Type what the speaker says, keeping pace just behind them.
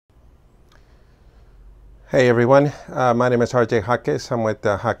Hey everyone, my name is RJ Jaques. I'm with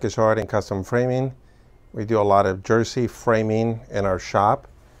Jaques Art and Custom Framing. We do a lot of jersey framing in our shop.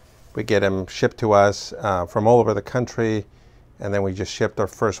 We get them shipped to us from all over the country, and then we just shipped our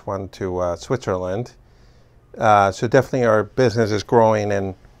first one to Switzerland. So definitely our business is growing,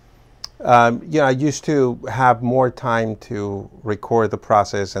 and I used to have more time to record the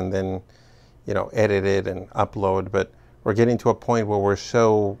process and then edit it and upload, but we're getting to a point where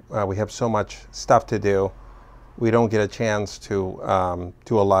we have so much stuff to do. We don't get a chance to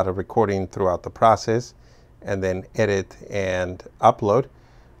do a lot of recording throughout the process and then edit and upload.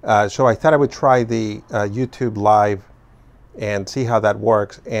 So I thought I would try the YouTube Live and see how that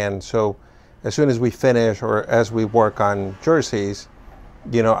works. And so as soon as we finish or as we work on jerseys,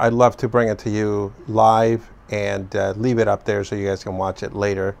 I'd love to bring it to you live and leave it up there so you guys can watch it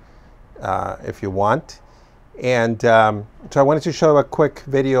later if you want. And so I wanted to show a quick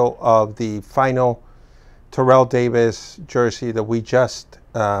video of the final Terrell Davis jersey that we just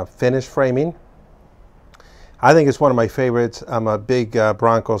finished framing. I think it's one of my favorites. I'm a big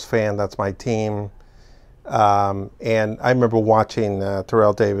Broncos fan. That's my team. And I remember watching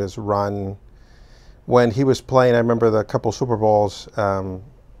Terrell Davis run when he was playing. I remember the couple Super Bowls,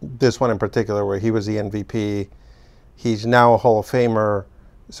 this one in particular, where he was the MVP. He's now a Hall of Famer.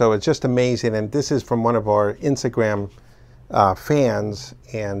 So it's just amazing. And this is from one of our Instagram fans.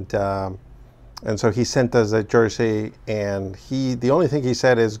 And so he sent us a jersey, and the only thing he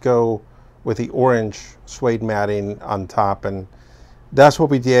said is go with the orange suede matting on top, and that's what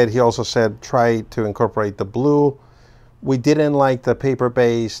we did. He also said try to incorporate the blue. We didn't like the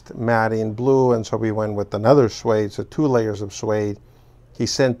paper-based matting blue, and so we went with another suede, so 2 layers of suede. He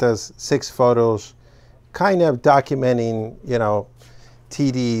sent us 6 photos, kind of documenting,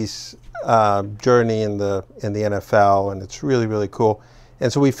 TD's journey in the NFL, and it's really, really cool.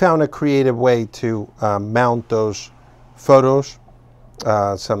 And so we found a creative way to mount those photos,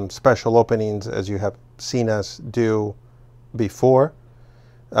 some special openings as you have seen us do before,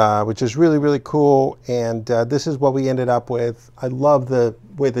 which is really, really cool. And this is what we ended up with. I love the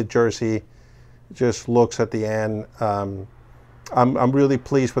way the jersey just looks at the end. I'm really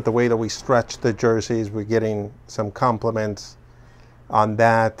pleased with the way that we stretched the jerseys. We're getting some compliments on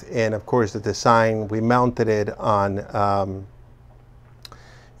that. And of course the design, we mounted it on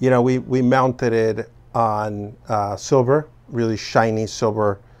we mounted it on silver, really shiny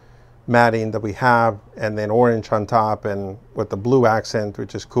silver matting that we have, and then orange on top and with the blue accent,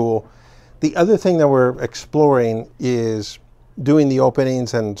 which is cool. The other thing that we're exploring is doing the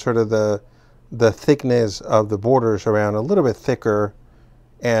openings and sort of the thickness of the borders around a little bit thicker,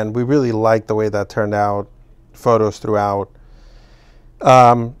 and we really like the way that turned out, photos throughout.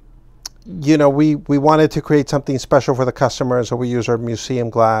 We wanted to create something special for the customers, so we use our museum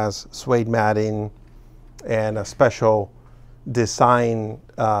glass, suede matting, and a special design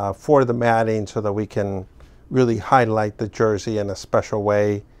for the matting so that we can really highlight the jersey in a special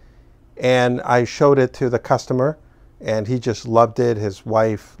way. And I showed it to the customer, and he just loved it. His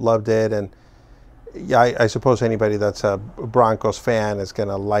wife loved it, and I suppose anybody that's a Broncos fan is going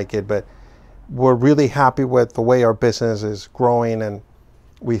to like it. But we're really happy with the way our business is growing, and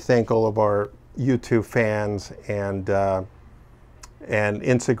we thank all of our YouTube fans and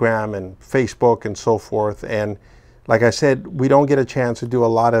Instagram and Facebook and so forth. And like I said, we don't get a chance to do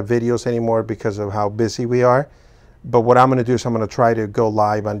a lot of videos anymore because of how busy we are. But what I'm going to do is I'm going to try to go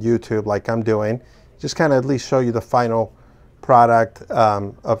live on YouTube like I'm doing. Just kind of at least show you the final product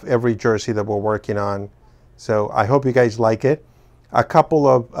of every jersey that we're working on. So I hope you guys like it. A couple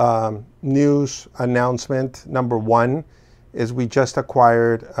of news announcement. Number one is we just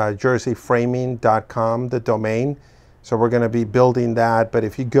acquired jerseyframing.com, the domain. So we're going to be building that. But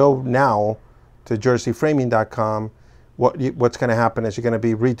if you go now to jerseyframing.com, what's going to happen is you're going to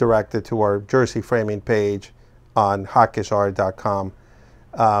be redirected to our jersey framing page on jaquesart.com.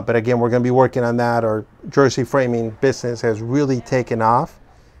 But again, we're going to be working on that. Our jersey framing business has really taken off,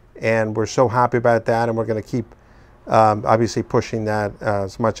 and we're so happy about that. And we're going to keep obviously pushing that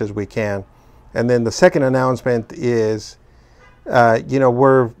as much as we can. And then the second announcement is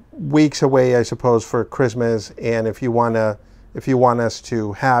we're weeks away, I suppose, for Christmas, and if you want us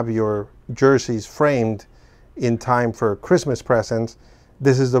to have your jerseys framed in time for Christmas presents,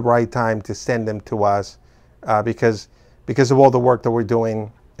 this is the right time to send them to us, because of all the work that we're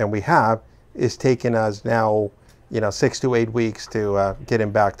doing and we have is taking us now 6 to 8 weeks to getting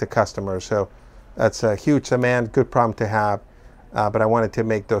back to customers. So that's a huge demand, good problem to have. But I wanted to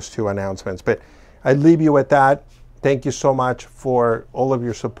make those 2 announcements. But I leave you with that. Thank you so much for all of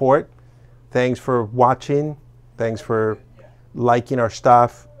your support. Thanks for watching. Thanks for liking our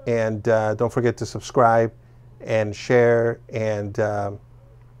stuff. And don't forget to subscribe and share. And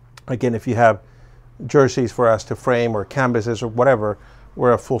again, if you have jerseys for us to frame or canvases or whatever,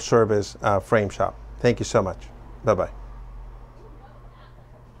 we're a full service frame shop. Thank you so much. Bye-bye.